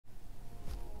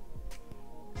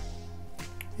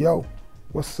Yo,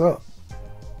 what's up?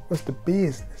 What's the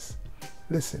business?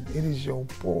 Listen, it is your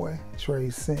boy Trey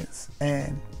Sense,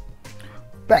 and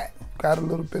back. Got a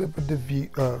little bit of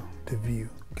a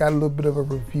got a little bit of a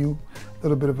review, a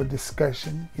little bit of a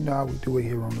discussion. You know how we do it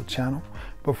here on the channel.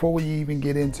 Before we even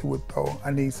get into it though, I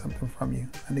need something from you.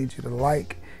 I need you to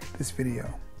like this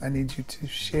video. I need you to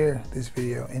share this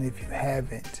video, and if you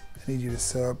haven't, I need you to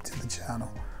sub to the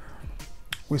channel.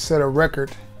 We set a record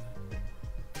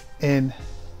in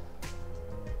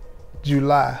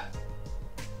July,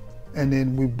 and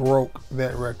then we broke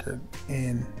that record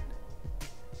in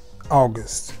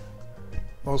August.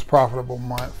 Most profitable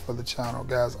month for the channel,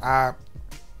 guys. I'm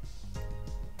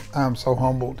so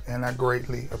humbled, and I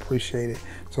greatly appreciate it.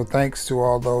 So thanks to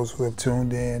all those who have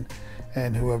tuned in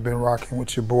and who have been rocking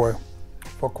with your boy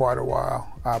for quite a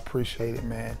while. I appreciate it,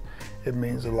 man. It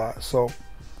means a lot. So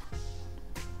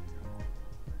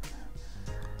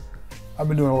I've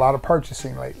been doing a lot of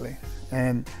purchasing lately,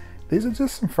 and these are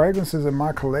just some fragrances in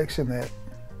my collection that,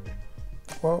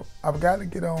 well, I've got to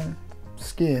get on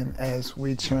skin as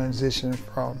we transition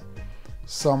from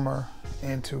summer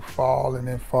into fall and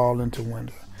then fall into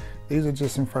winter. These are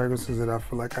just some fragrances that I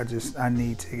feel like I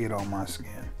need to get on my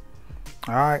skin.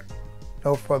 All right,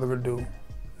 no further ado,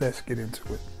 let's get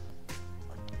into it.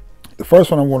 The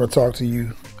first one I want to talk to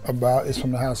you about is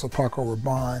from the house of Paco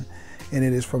Rabanne, and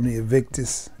it is from the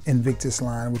Invictus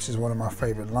line, which is one of my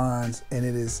favorite lines, and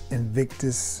it is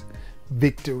Invictus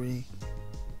Victory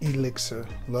Elixir.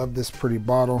 Love this pretty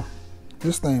bottle.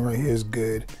 This thing right here is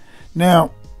good.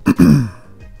 Now,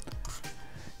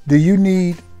 do you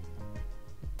need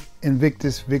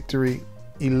Invictus Victory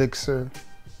Elixir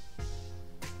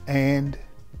and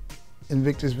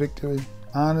Invictus Victory?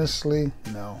 Honestly,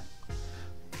 no,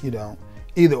 you don't.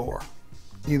 Either or.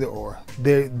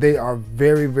 They are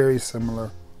very, very similar.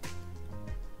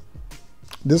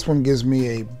 This one gives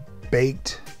me a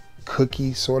baked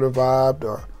cookie sort of vibe,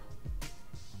 or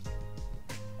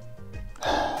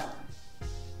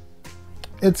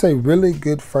it's a really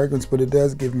good fragrance, but it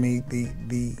does give me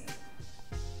the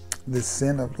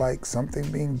scent of like something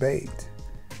being baked.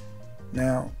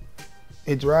 Now,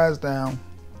 it dries down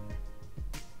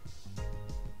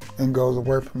and goes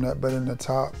away from that, but in the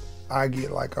top, I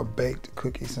get like a baked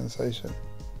cookie sensation.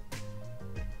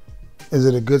 Is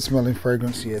it a good smelling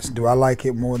fragrance? Yes. Do I like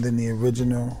it more than the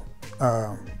original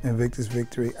Invictus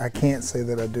Victory? I can't say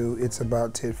that I do. It's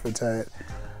about tit for tat.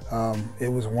 It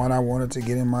was one I wanted to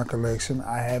get in my collection.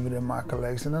 I have it in my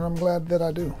collection, and I'm glad that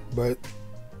I do. But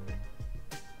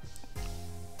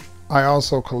I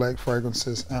also collect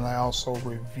fragrances, and I also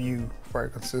review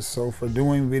fragrances. So for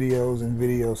doing videos and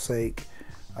video sake,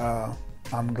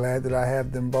 I'm glad that I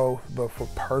have them both. But for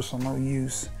personal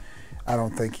use, I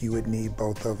don't think you would need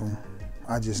both of them.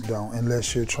 I just don't,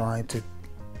 unless you're trying to,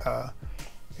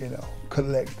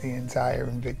 collect the entire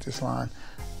Invictus line.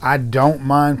 I don't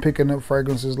mind picking up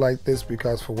fragrances like this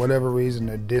because for whatever reason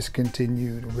they're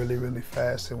discontinued really, really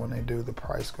fast, and when they do, the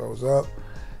price goes up.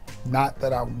 Not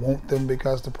that I want them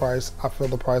because I feel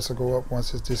the price will go up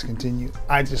once it's discontinued.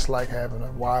 I just like having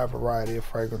a wide variety of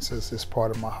fragrances as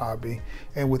part of my hobby.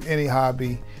 And with any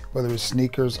hobby, whether it's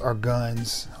sneakers or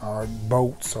guns or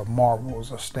boats or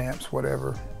marbles or stamps,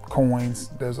 whatever, coins,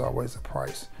 there's always a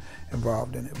price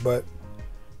involved in it. But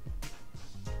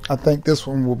I think this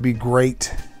one will be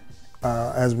great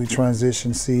as we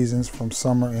transition seasons from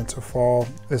summer into fall,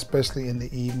 especially in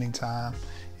the evening time,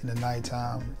 in the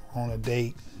nighttime, on a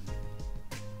date.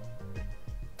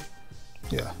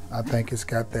 Yeah, I think it's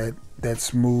got that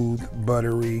smooth,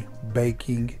 buttery,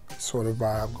 baking sort of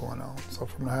vibe going on. So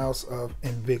from the house of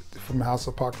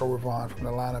Paco Rabanne, from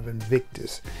the line of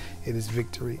Invictus, it is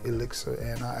Victory Elixir,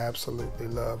 and I absolutely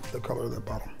love the color of the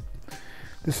bottle.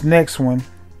 This next one,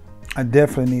 I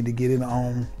definitely need to get it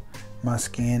on my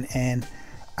skin, and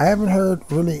I haven't heard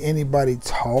really anybody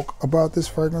talk about this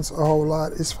fragrance a whole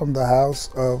lot. It's from the house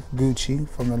of Gucci,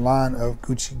 from the line of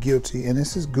Gucci Guilty, and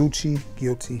this is Gucci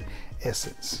Guilty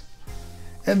Essence.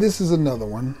 And this is another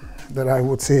one that I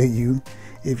will tell you,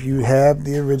 if you have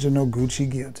the original Gucci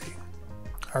Guilty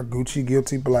or Gucci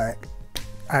Guilty Black,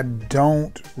 I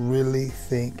don't really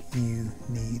think you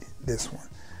need this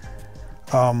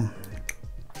one.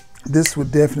 This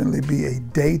would definitely be a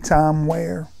daytime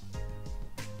wear.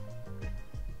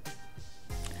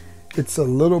 It's a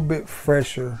little bit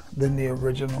fresher than the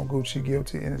original Gucci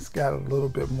Guilty, and it's got a little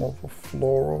bit more of a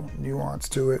floral nuance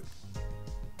to it.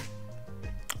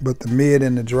 But the mid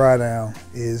and the dry down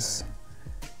is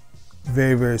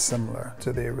very, very similar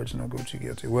to the original Gucci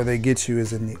Guilty. Where they get you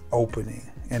is in the opening,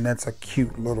 and that's a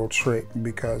cute little trick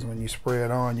because when you spray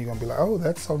it on, you're gonna be like, oh,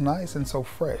 that's so nice and so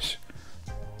fresh.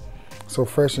 so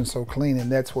fresh and so clean,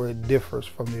 and that's where it differs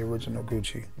from the original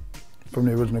Gucci,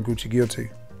 Guilty.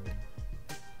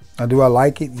 Now, do I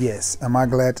like it? Yes. Am I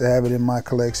glad to have it in my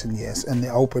collection? Yes. And the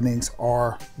openings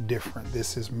are different.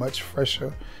 This is much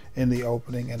fresher in the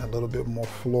opening and a little bit more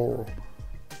floral.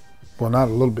 Well, not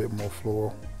a little bit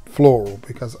more floral,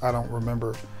 because I don't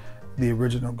remember the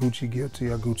original Gucci Guilty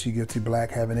or Gucci Guilty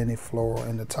Black having any floral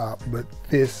in the top, but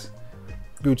this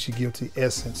Gucci Guilty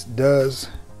Essence does,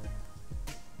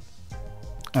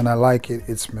 and I like it.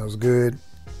 It smells good.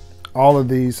 All of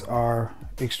these are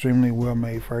extremely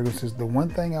well-made fragrances. The one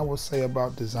thing I will say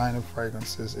about designer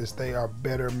fragrances is they are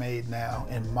better made now,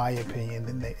 in my opinion,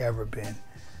 than they ever been,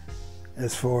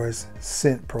 as far as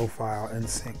scent profile and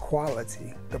scent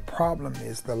quality. The problem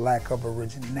is the lack of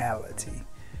originality.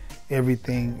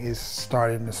 Everything is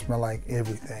starting to smell like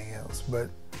everything else, but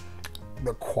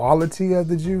the quality of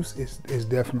the juice is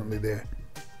definitely there.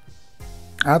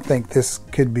 I think this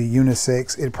could be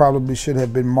unisex. It probably should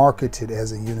have been marketed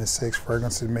as a unisex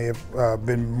fragrance. It may have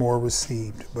been more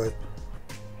received, but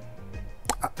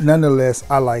nonetheless,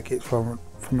 I like it. From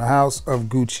the house of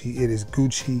Gucci, it is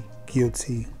Gucci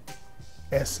Guilty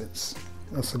Essence.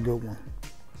 That's a good one.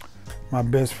 My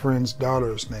best friend's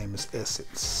daughter's name is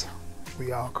Essence.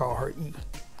 We all call her E.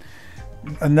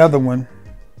 Another one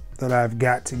that I've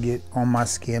got to get on my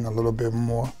skin a little bit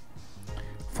more,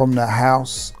 from the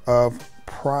house of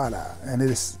Prada, and it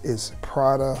is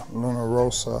Prada Luna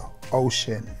Rossa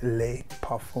Ocean Le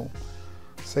Parfum.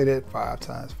 Say that 5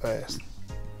 times fast.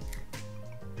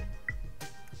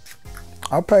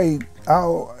 I paid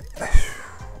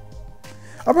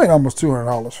almost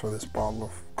 $200 for this bottle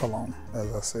of cologne,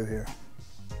 as I said here.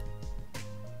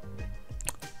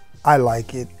 I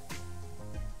like it.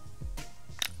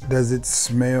 Does it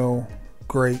smell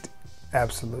great?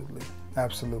 Absolutely.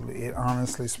 Absolutely. It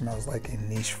honestly smells like a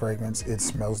niche fragrance. It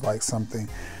smells like something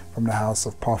from the house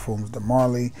of Parfums de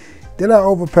Marly. Did I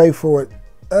overpay for it?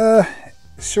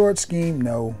 Short scheme,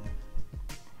 no.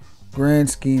 Grand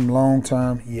scheme, long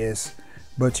term, yes.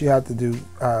 But you have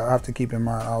to keep in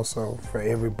mind also, for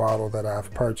every bottle that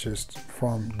I've purchased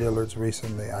from Dillard's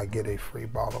recently, I get a free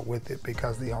bottle with it,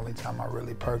 because the only time I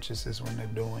really purchase is when they're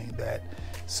doing that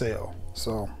sale.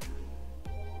 So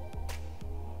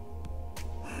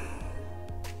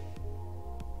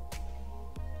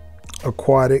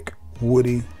aquatic,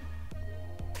 woody,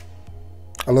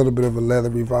 a little bit of a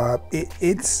leathery vibe.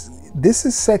 This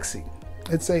is sexy.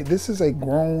 This is a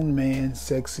grown man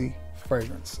sexy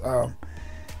fragrance.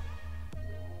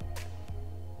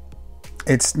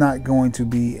 It's not going to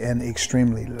be an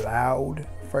extremely loud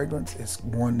fragrance. It's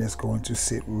one that's going to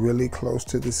sit really close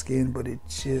to the skin, but it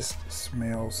just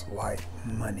smells like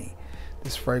money.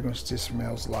 This fragrance just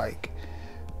smells like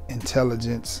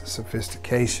intelligence,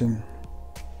 sophistication.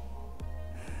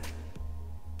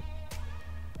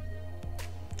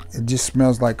 It just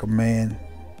smells like a man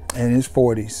in his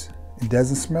 40s. It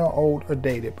doesn't smell old or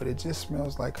dated, but it just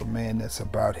smells like a man that's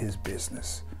about his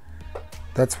business.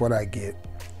 That's what I get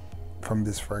from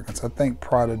this fragrance. I think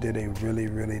Prada did a really,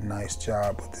 really nice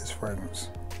job with this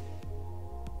fragrance.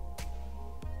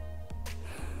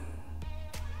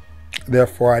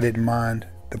 Therefore, I didn't mind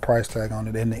the price tag on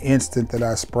it. In the instant that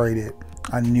I sprayed it,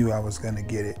 I knew I was going to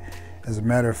get it. As a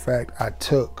matter of fact, I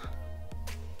took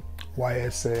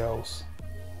YSL's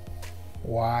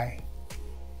Y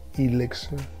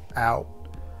Elixir out.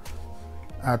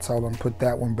 I told them put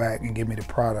that one back and give me the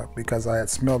product, because I had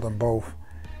smelled them both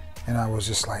and I was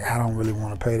just like, I don't really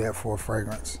want to pay that for a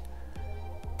fragrance.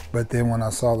 But then when I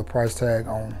saw the price tag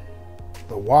on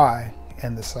the Y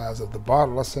and the size of the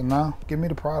bottle, I said, nah, give me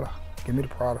the product. Give me the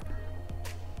product.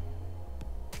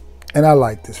 And I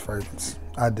like this fragrance.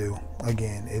 I do.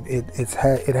 Again,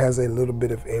 it has a little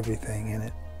bit of everything in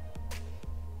it.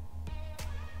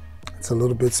 It's a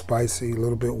little bit spicy, a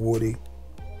little bit woody,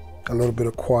 a little bit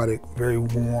aquatic, very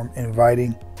warm,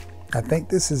 inviting. I think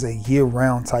this is a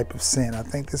year-round type of scent. I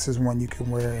think this is one you can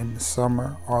wear in the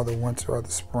summer or the winter or the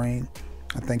spring.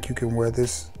 I think you can wear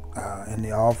this in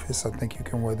the office. I think you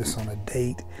can wear this on a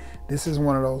date. This is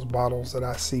one of those bottles that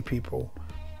I see people,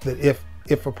 that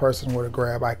if a person were to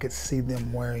grab, I could see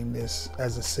them wearing this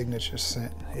as a signature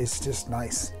scent. It's just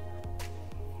nice.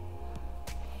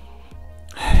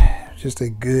 Just a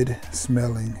good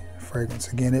smelling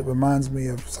fragrance. Again, it reminds me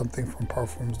of something from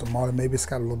Parfums de Marly. Maybe it's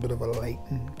got a little bit of a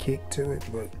latent kick to it,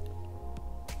 but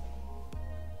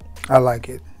I like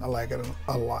it. I like it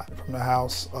a lot. From the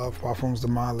house of Parfums de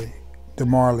Marly.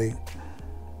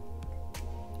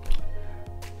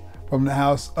 From the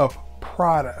house of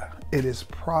Prada, it is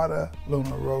Prada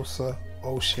Luna Rossa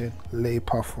Ocean Le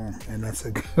Parfum, and that's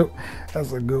a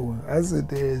good one. As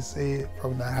it is said,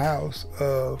 from the house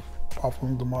of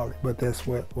Parfums de Marly, but that's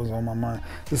what was on my mind.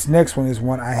 This next one is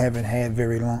one I haven't had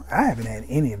very long. I haven't had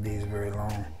any of these very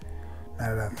long,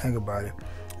 now that I think about it.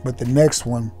 But the next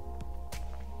one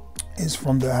is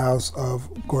from the house of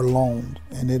Guerlain,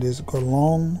 and it is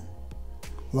Guerlain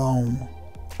L'Homme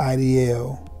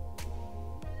Ideal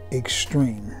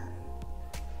Extreme.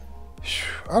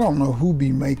 I don't know who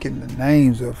be making the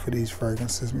names up for these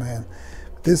fragrances, man.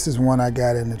 This is one I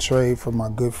got in the trade from my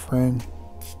good friend,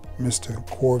 Mr.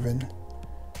 Corvin.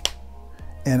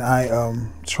 And I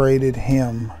traded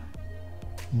him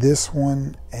this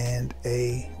one and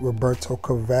a Roberto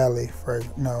Cavalli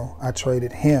fragrance. No, I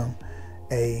traded him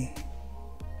a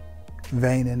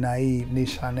Vain and Naive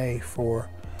Nichane for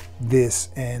this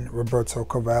and Roberto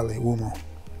Cavalli Uomo.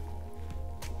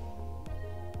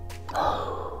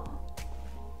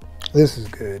 This is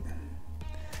good.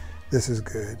 This is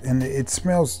good. And it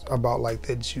smells about like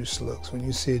that juice looks. When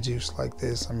you see a juice like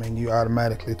this, I mean, you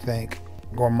automatically think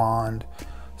gourmand,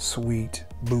 sweet,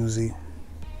 boozy.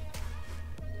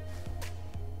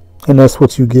 And that's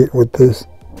what you get with this.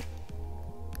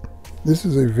 This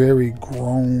is a very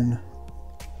grown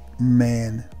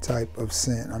man type of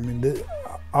scent. I mean,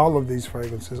 all of these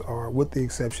fragrances are, with the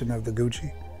exception of the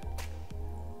Gucci.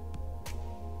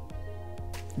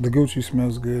 The Gucci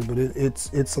smells good, but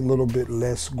it's a little bit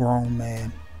less grown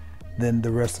man than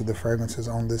the rest of the fragrances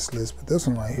on this list. But this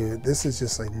one right here, this is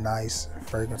just a nice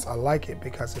fragrance. I like it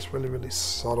because it's really, really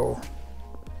subtle.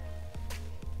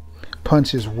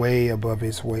 Punches way above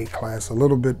its weight class. A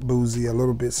little bit boozy, a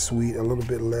little bit sweet, a little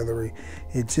bit leathery.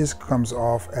 It just comes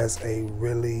off as a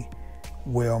really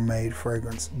well-made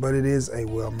fragrance. But it is a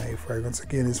well-made fragrance.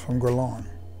 Again, it's from Guerlain.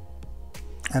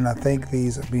 And I think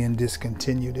these are being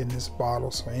discontinued in this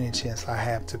bottle, so any chance I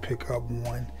have to pick up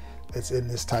one that's in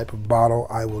this type of bottle,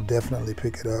 I will definitely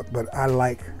pick it up. But I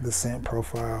like the scent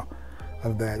profile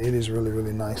of that. It is really,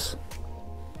 really nice.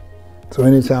 So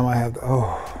anytime I have,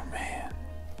 oh man.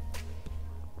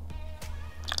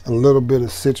 A little bit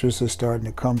of citrus is starting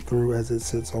to come through as it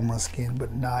sits on my skin,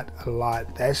 but not a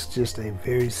lot. That's just a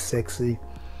very sexy,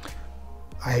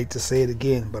 I hate to say it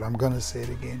again, but I'm going to say it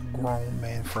again, grown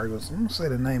man fragrance. I'm going to say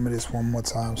the name of this one more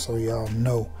time so y'all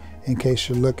know, in case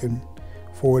you're looking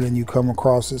for it and you come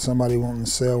across it, somebody wanting to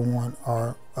sell one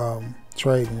or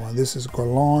trade one. This is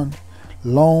Guerlain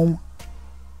L'Homme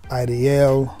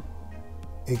Ideal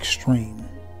Extreme.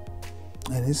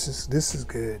 And this is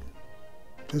good.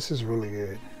 This is really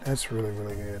good. That's really,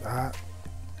 really good. I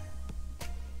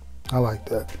like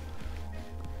that.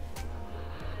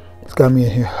 It's got me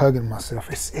in here hugging myself.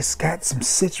 It's got some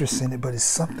citrus in it, but it's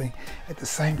something at the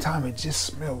same time. It just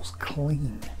smells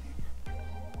clean.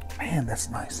 Man, that's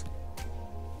nice.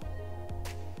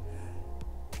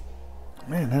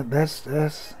 Man, that's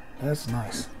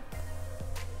nice.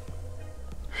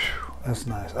 Whew, that's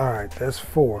nice. All right, that's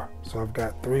 4. So I've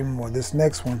got 3 more. This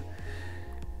next one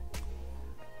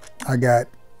I got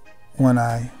when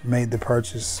I made the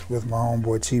purchase with my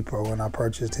homeboy Cheapo, when I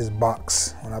purchased his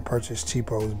box, when I purchased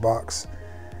Cheapo's box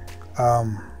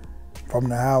from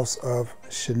the house of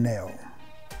Chanel.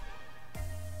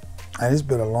 And it's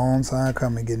been a long time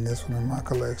coming getting this one in my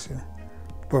collection,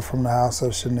 but from the house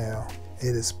of Chanel,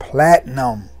 it is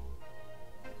Platinum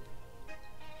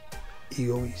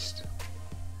Egoist.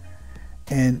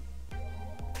 And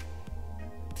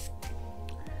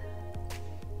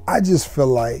I just feel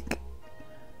like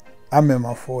I'm in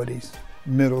my 40s,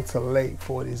 middle to late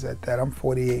 40s at that. I'm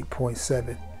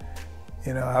 48.7.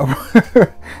 You know,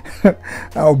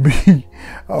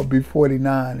 I'll be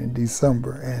 49 in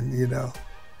December, and you know,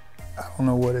 I don't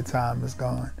know where the time is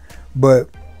gone, but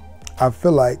I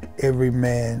feel like every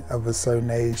man of a certain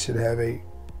age should have a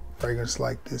fragrance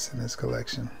like this in his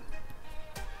collection.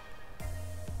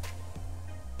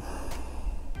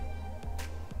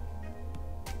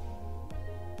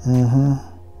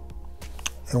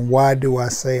 And why do I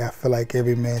say I feel like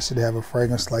every man should have a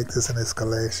fragrance like this in his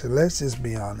collection? Let's just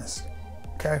be honest,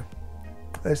 okay?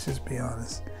 Let's just be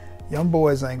honest. Young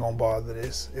boys ain't gonna bother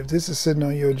this. If this is sitting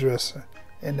on your dresser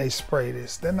and they spray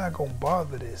this, they're not gonna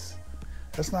bother this.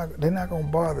 They're not gonna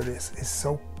bother this. It's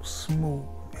so smooth,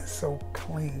 it's so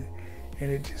clean, and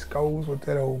it just goes with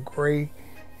that old gray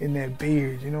in that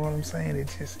beard. You know what I'm saying? It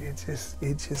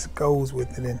just goes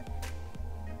with it. And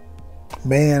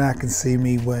man, I can see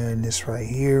me wearing this right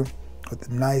here with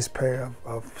a nice pair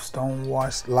of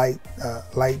stonewashed, light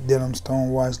denim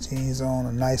stonewashed jeans on,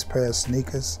 a nice pair of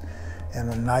sneakers, and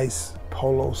a nice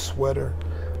polo sweater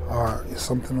or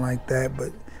something like that,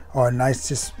 or a nice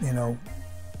just, you know,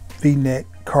 V-neck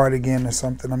cardigan or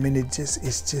something. I mean, it's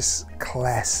just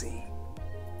classy.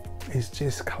 It's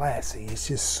just classy. It's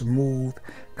just smooth,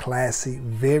 classy,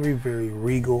 very, very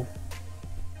regal.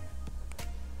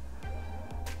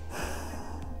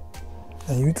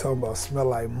 And you talking about smell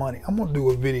like money. I'm gonna do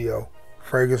a video,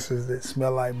 fragrances that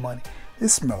smell like money.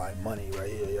 This smell like money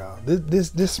right here, y'all.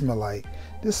 This smell like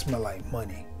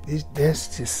money. It's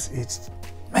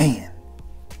man.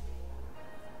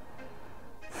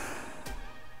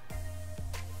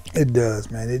 It does,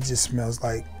 man. It just smells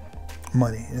like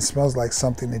money. It smells like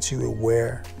something that you would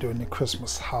wear during the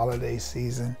Christmas holiday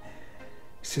season.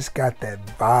 It's just got that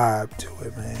vibe to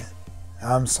it, man.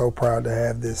 I'm so proud to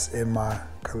have this in my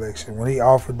collection. When he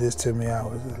offered this to me, I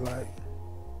was just like,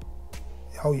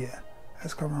 oh yeah,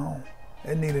 that's coming home.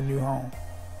 It need a new home.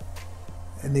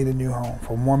 It need a new home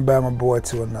from one Bama boy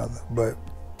to another. But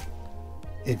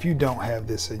if you don't have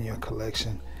this in your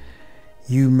collection,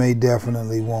 you may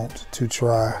definitely want to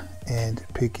try and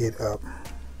pick it up.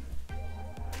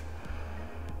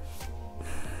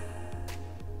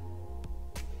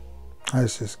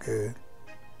 That's just good.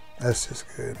 That's just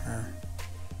good, man.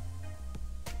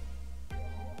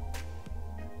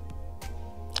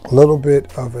 A little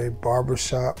bit of a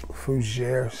barbershop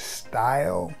fougere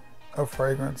style of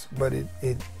fragrance, but it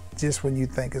just when you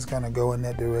think it's gonna go in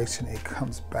that direction, it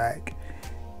comes back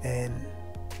and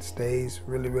stays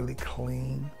really, really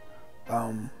clean.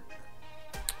 I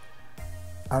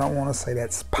don't want to say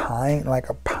that's pine, like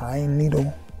a pine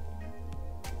needle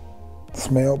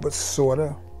smell, but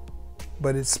sorta.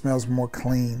 But it smells more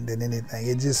clean than anything.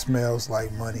 It just smells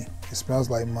like money. It smells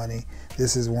like money.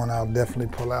 This is one I'll definitely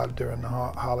pull out during the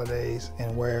holidays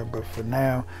and wear. But for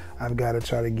now, I've got to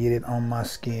try to get it on my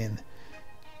skin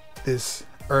this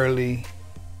early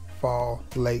fall,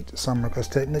 late summer, because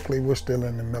technically we're still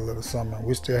in the middle of the summer.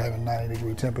 We're still having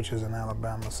 90-degree temperatures in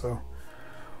Alabama. So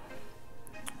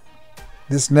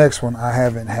this next one I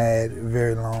haven't had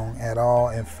very long at all.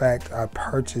 In fact, I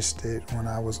purchased it when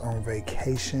I was on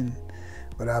vacation.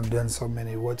 But I've done so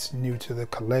many what's new to the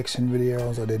collection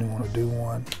videos, I didn't want to do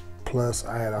one. Plus,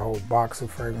 I had a whole box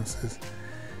of fragrances.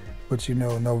 But you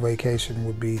know, no vacation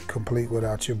would be complete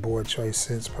without your boy Trey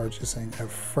Scents purchasing a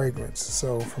fragrance.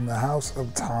 So from the house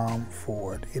of Tom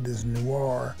Ford, it is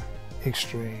Noir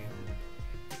Extreme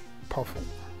Parfum.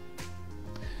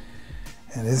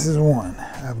 And this is one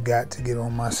I've got to get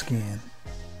on my skin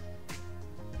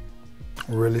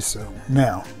really soon.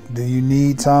 Now, do you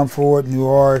need Tom Ford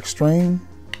Noir Extreme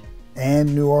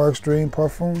and Noir Extreme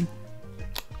Parfum?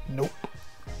 Nope.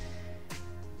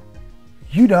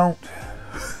 You don't.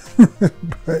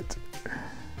 But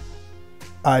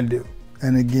I do.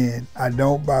 And again, I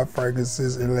don't buy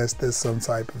fragrances unless there's some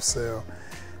type of sale.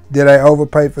 Did I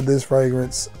overpay for this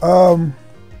fragrance?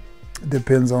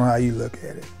 Depends on how you look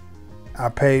at it. I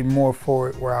paid more for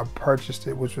it where I purchased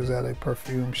it, which was at a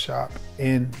perfume shop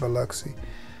in Biloxi.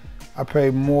 I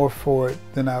paid more for it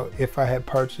than if I had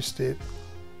purchased it,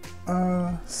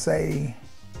 say,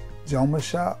 Joma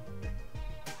Shop.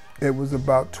 It was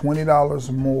about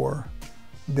 $20 more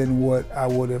than what I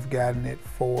would have gotten it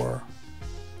for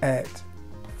at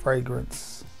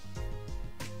Fragrance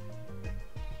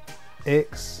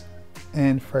X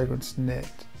and Fragrance Net.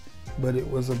 But it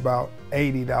was about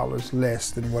 $80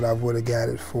 less than what I would have got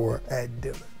it for at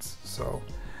Dillon's. So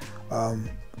at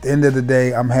the end of the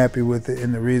day, I'm happy with it,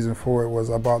 and the reason for it was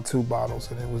I bought 2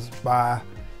 bottles, and it was buy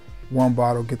 1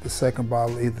 bottle, get the second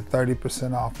bottle either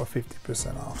 30% off or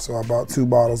 50% off. So I bought 2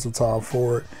 bottles of Tom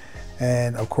Ford,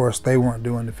 and of course they weren't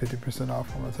doing the 50%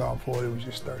 off on the Tom Ford, it was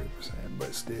just 30%,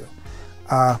 but still.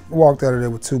 I walked out of there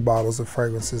with 2 bottles of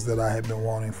fragrances that I had been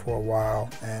wanting for a while,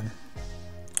 and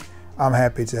I'm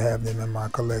happy to have them in my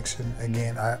collection.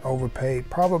 Again, I overpaid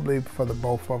probably for the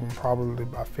both of them, probably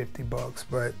about 50 bucks,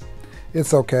 but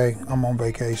it's okay. I'm on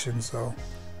vacation, so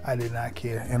I did not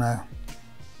care. And I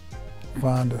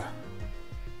found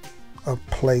a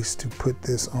place to put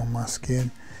this on my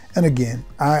skin. And again,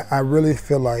 I really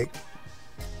feel like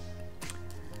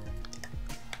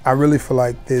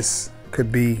this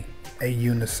could be a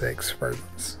unisex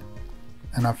fragrance.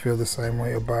 And I feel the same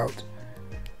way about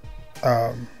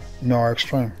Noir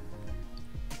Extreme.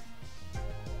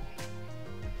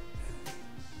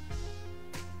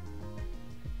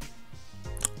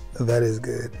 That is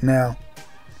good. Now,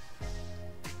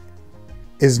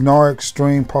 is Noir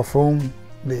Extreme Parfum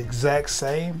the exact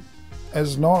same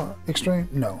as Noir Extreme?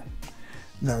 No.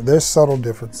 No, there's subtle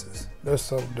differences. There's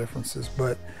subtle differences,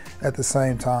 but at the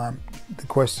same time, the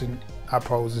question I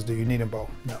pose is, do you need them both?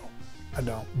 No, I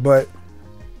don't. But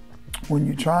when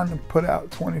you're trying to put out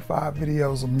 25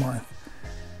 videos a month,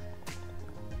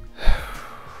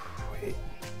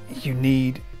 you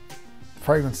need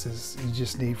fragrances. You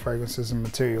just need fragrances and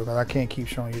material. And I can't keep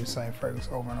showing you the same fragrance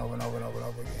over and over and over and over and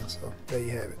over again. So there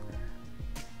you have it.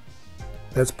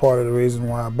 That's part of the reason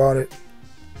why I bought it.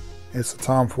 It's a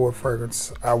Tom Ford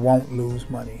fragrance. I won't lose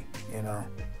money you know.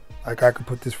 Like I could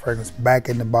put this fragrance back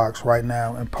in the box right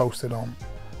now and post it on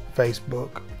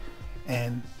Facebook,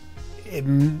 and it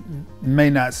may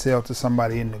not sell to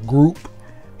somebody in the group,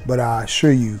 but I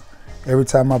assure you, every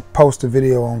time I post a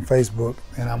video on Facebook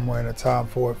and I'm wearing a Tom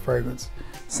Ford fragrance,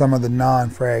 some of the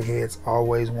non-frag heads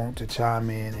always want to chime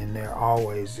in, and they're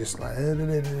always just like,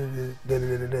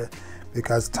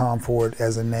 because Tom Ford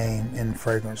as a name in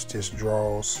fragrance just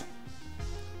draws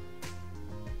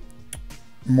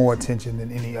more attention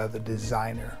than any other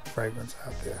designer fragrance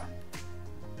out there.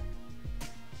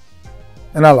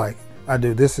 And I like it. I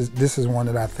do. This is one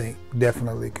that I think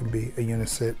definitely can be a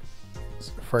unisex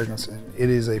fragrance, and it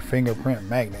is a fingerprint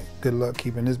magnet. Good luck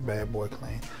keeping this bad boy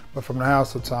clean. But from the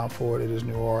house of Tom Ford, it is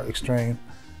Noir Extreme.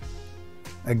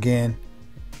 Again,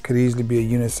 could easily be a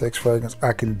unisex fragrance.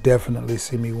 I can definitely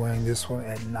see me wearing this one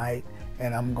at night,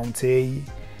 and I'm gonna tell you,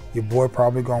 your boy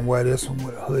probably gonna wear this one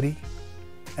with a hoodie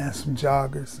and some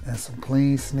joggers and some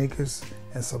clean sneakers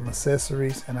and some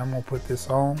accessories, and I'm gonna put this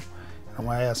on. I'm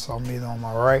gonna have some either on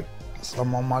my right,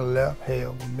 some on my left.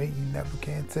 Hell, with me, you never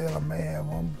can tell. I may have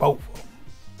on both of them.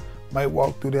 Might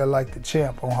walk through there like the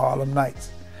champ on Harlem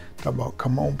Nights. Talk about,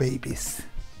 come on, babies.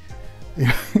 You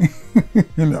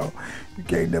know, you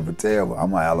can't never tell.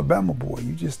 I'm an Alabama boy.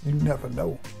 You never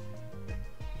know.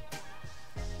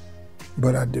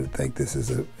 But I do think this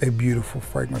is a beautiful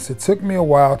fragrance. It took me a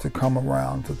while to come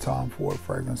around to Tom Ford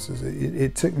fragrances.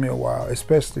 It took me a while,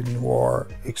 especially Noir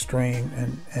Extreme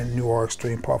and Noir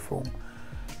Extreme Parfum,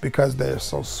 because they're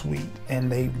so sweet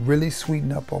and they really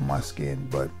sweeten up on my skin,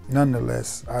 but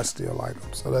nonetheless, I still like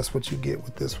them. So that's what you get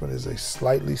with this one, is a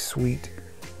slightly sweet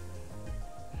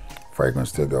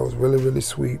fragrance that goes really, really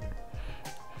sweet.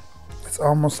 It's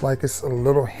almost like it's a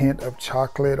little hint of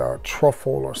chocolate or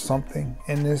truffle or something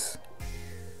in this,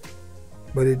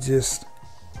 but it just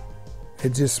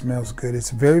smells good.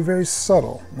 It's very, very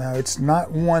subtle. Now, it's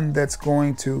not one that's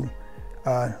going to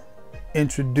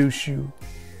introduce you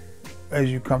as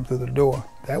you come through the door.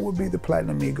 That would be the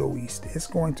Platinum Egoist. It's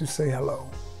going to say hello,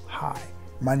 hi,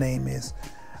 my name is.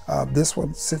 This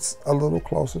one sits a little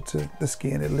closer to the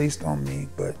skin, at least on me,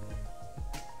 but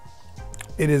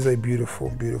it is a beautiful,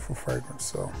 beautiful fragrance.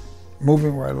 So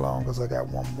moving right along, because I got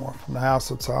one more from the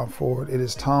house of Tom Ford. It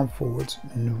is Tom Ford's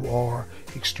Noir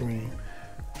Extreme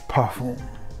Parfum.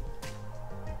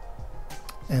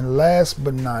 And last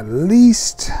but not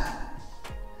least,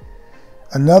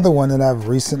 another one that I've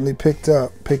recently picked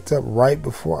up right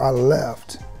before I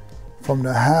left, from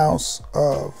the house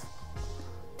of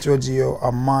Giorgio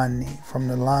Armani, from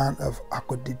the line of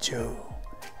Acqua di Gio.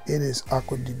 It is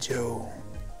Acqua di Gio,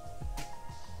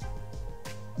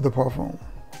 the Parfum.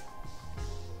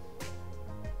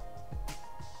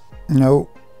 No,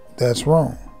 that's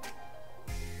wrong.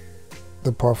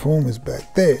 The Parfum is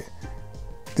back there.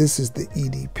 This is the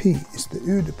EDP. It's the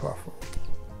Eau de Parfum.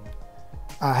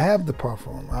 I have the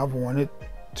Parfum. I've worn it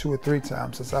 2 or 3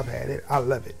 times since I've had it. I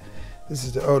love it. This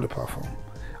is the Eau de Parfum.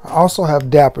 I also have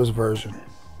Dapper's version.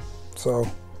 So,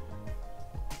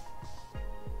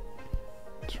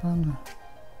 trying to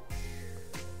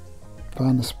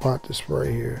find a spot to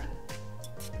spray here.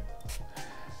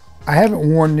 I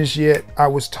haven't worn this yet. I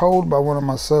was told by one of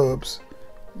my subs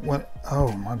when,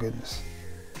 oh my goodness,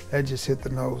 that just hit the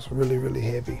nose really, really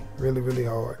heavy, really, really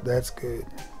hard. That's good.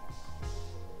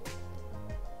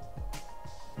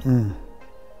 A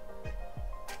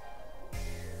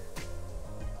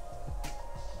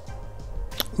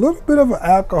little bit of an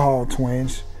alcohol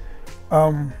twinge.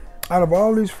 Out of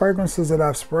all these fragrances that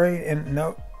I've sprayed, and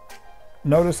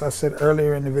notice I said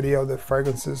earlier in the video that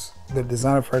fragrances, the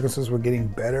designer fragrances, were getting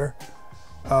better.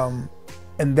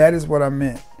 And that is what I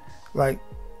meant. Like,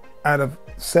 out of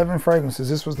 7 fragrances,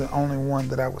 this was the only one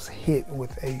that I was hit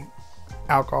with a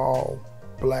alcohol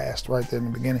blast right there in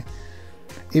the beginning.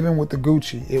 Even with the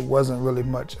Gucci, it wasn't really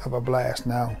much of a blast.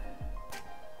 Now,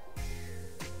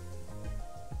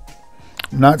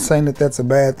 I'm not saying that that's a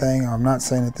bad thing. I'm not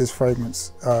saying that this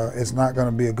fragrance is not going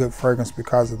to be a good fragrance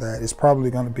because of that. It's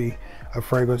probably going to be a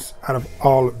fragrance out of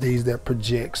all of these that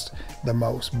projects the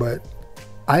most. But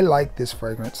I like this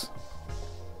fragrance.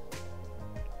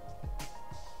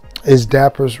 Is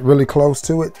Dapper's really close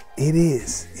to it? It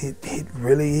is. It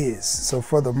really is. So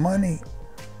for the money,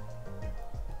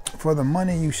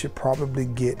 you should probably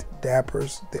get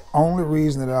Dapper's. The only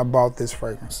reason that I bought this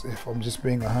fragrance, if I'm just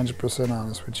being 100%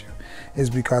 honest with you, is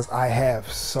because I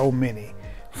have so many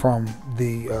from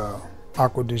the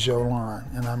Acqua di Gio line.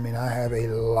 And I mean, I have a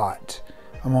lot.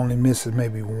 I'm only missing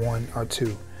maybe 1 or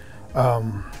 2.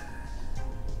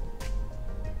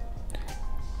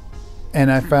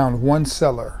 And I found one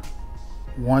seller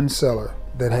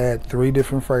that had 3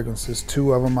 different fragrances.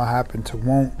 2 of them I happened to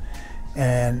want,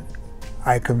 and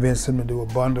I convinced him to do a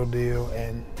bundle deal,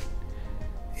 and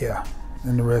yeah,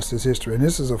 and the rest is history. And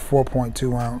this is a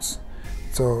 4.2 ounce,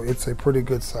 so it's a pretty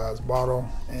good sized bottle,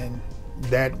 and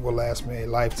that will last me a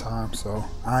lifetime. So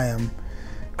I am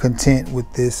content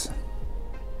with this.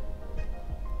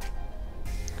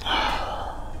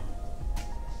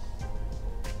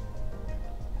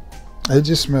 It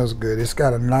just smells good. It's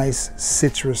got a nice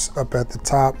citrus up at the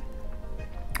top.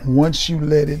 Once you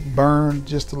let it burn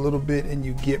just a little bit and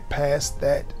you get past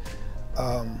that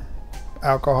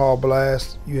alcohol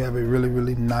blast, you have a really,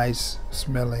 really nice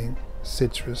smelling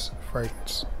citrus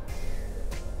fragrance.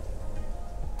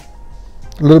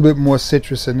 A little bit more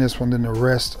citrus in this one than the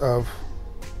rest of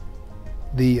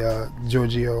the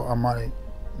Giorgio Armani,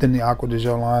 than the Acqua di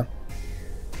Gio line.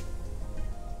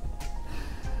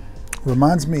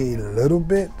 Reminds me a little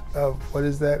bit of, what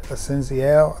is that,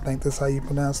 Essenziale? I think that's how you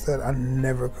pronounce that. I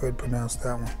never could pronounce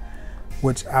that one,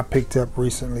 which I picked up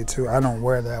recently too. I don't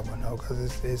wear that one though,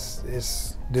 because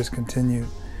it's discontinued.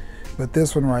 But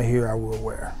this one right here I will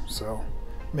wear. So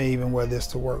may even wear this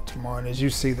to work tomorrow. And as you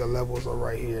see, the levels are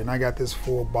right here. And I got this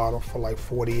full bottle for like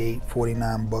 48,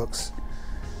 49 bucks.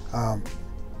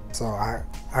 So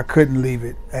I couldn't leave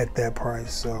it at that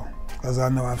price. So, because I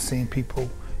know I've seen people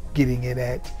getting it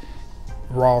at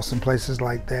Ross and places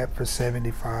like that for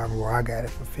 75, where I got it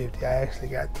for 50. I actually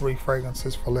got 3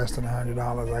 fragrances for less than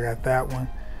 $100. I got that one,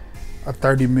 a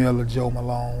 30 ml of Jo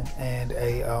Malone, and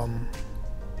a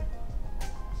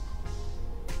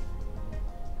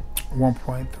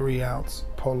 1.3 ounce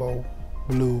Polo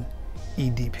Blue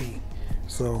EDP.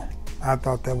 So I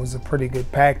thought that was a pretty good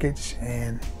package,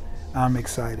 and I'm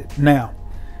excited. Now,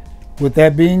 with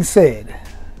that being said,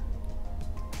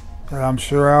 I'm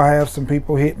sure I'll have some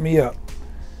people hit me up,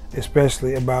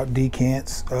 especially about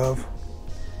decants of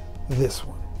this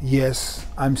one. Yes,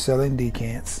 I'm selling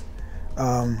decants.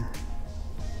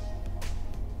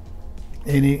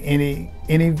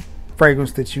 Any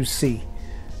fragrance that you see,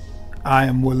 I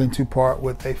am willing to part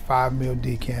with a 5 ml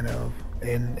decant of,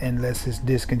 and unless it's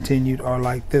discontinued, or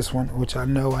like this one, which I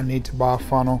know I need to buy a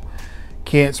funnel.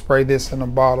 Can't spray this in a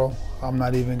bottle. I'm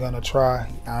not even gonna try.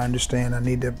 I understand I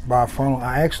need to buy a funnel.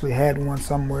 I actually had one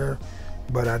somewhere,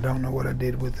 but I don't know what I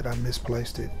did with it. I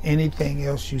misplaced it. Anything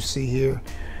else you see here,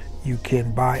 you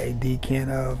can buy a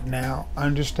decant of. Now,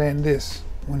 understand this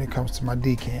when it comes to my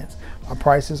decants. My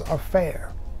prices are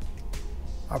fair.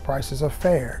 My prices are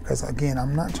fair, because again,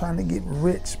 I'm not trying to get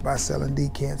rich by selling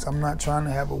decants. I'm not trying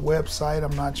to have a website.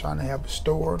 I'm not trying to have a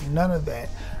store, none of that.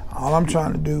 All I'm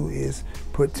trying to do is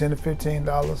put $10 to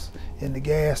 $15 in the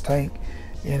gas tank,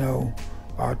 you know,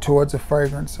 towards a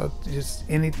fragrance, or just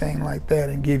anything like that,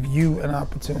 and give you an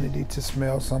opportunity to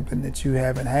smell something that you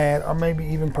haven't had, or maybe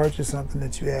even purchase something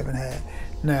that you haven't had.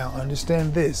 Now,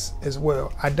 understand this as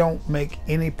well. I don't make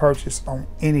any purchase on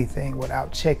anything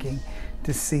without checking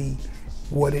to see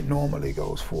what it normally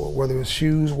goes for, whether it's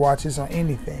shoes, watches, or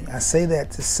anything. I say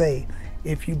that to say,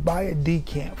 if you buy a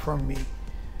decant from me,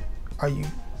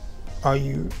 are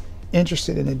you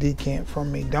interested in a decant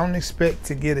from me? Don't expect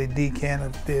to get a decant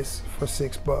of this for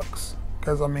 $6,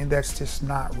 because I mean, that's just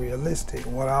not realistic.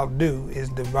 What I'll do is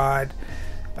divide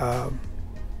the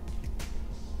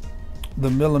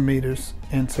milliliters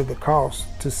into the cost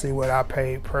to see what I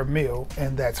pay per mil,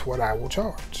 and that's what I will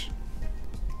charge.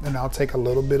 And I'll take a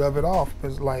little bit of it off.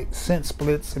 It's like scent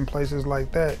splits and places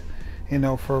like that, you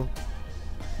know, for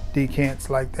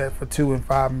decants like that, for 2 and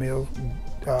 5 mil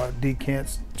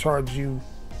decants charge you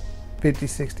 50,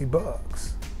 60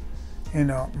 bucks. You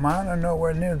know, mine are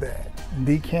nowhere near that.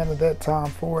 Decant at that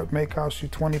time for it may cost you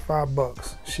 25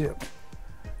 bucks shipped.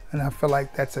 And I feel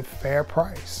like that's a fair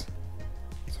price.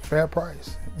 It's a fair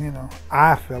price, you know.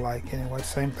 I feel like, anyway.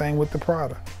 Same thing with the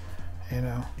product, you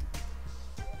know.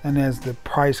 And as the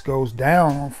price goes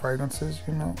down on fragrances,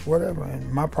 you know, whatever.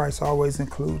 And my price always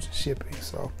includes shipping.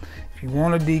 So if you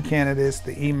want a decant of this,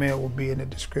 the email will be in the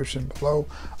description below.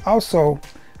 Also,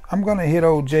 I'm gonna hit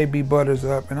old JB Butters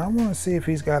up, and I wanna see if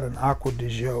he's got an Acqua di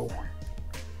Gio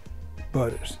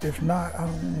Butters. If not, I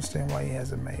don't understand why he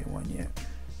hasn't made one yet.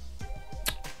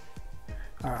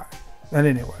 All right, but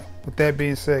anyway, with that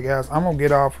being said, guys, I'm gonna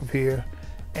get off of here,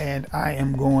 and I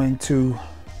am going to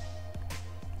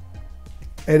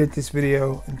edit this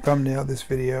video and thumbnail this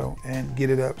video and get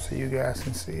it up so you guys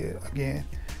can see it. Again,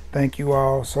 thank you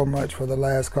all so much for the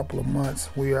last couple of months.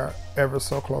 We are ever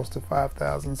so close to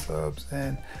 5,000 subs,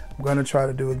 and I'm going to try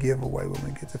to do a giveaway when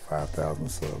we get to 5,000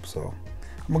 subs. So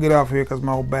I'm gonna get off here because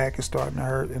my whole back is starting to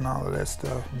hurt and all of that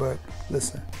stuff. But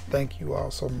listen, thank you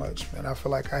all so much, man. I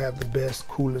feel like I have the best,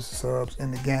 coolest subs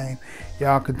in the game.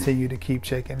 Y'all continue to keep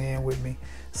checking in with me.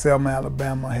 Selma,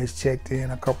 Alabama has checked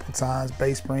in a couple times.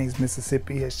 Bay Springs,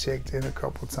 Mississippi has checked in a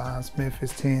couple times.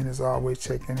 Memphis 10 is always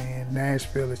checking in.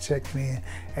 Nashville is checking in.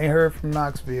 Ain't heard from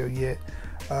Knoxville yet.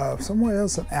 Somewhere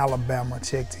else in Alabama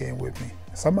checked in with me.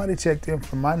 Somebody checked in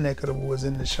from my neck of the woods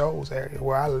in the Shoals area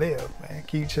where I live, man.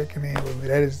 Keep checking in with me.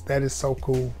 That is so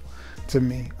cool to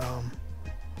me.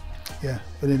 Yeah,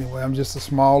 but anyway, I'm just a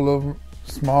small little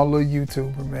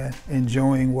YouTuber, man,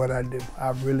 enjoying what I do. I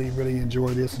really, really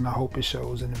enjoy this, and I hope it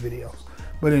shows in the videos.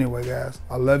 But anyway, guys,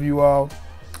 I love you all.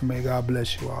 May God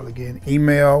bless you all. Again,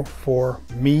 email for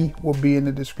me will be in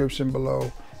the description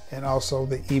below, and also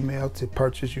the email to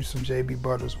purchase you some JB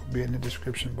Butters will be in the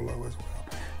description below as well.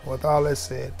 With all that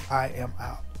said, I am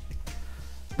out.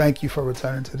 Thank you for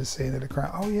returning to the scene of the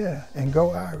crime. Oh yeah, and go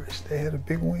Irish. They had a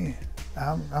big win.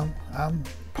 I'm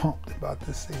pumped about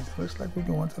this season. Looks like we're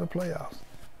going to the playoffs.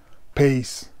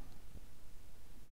 Peace.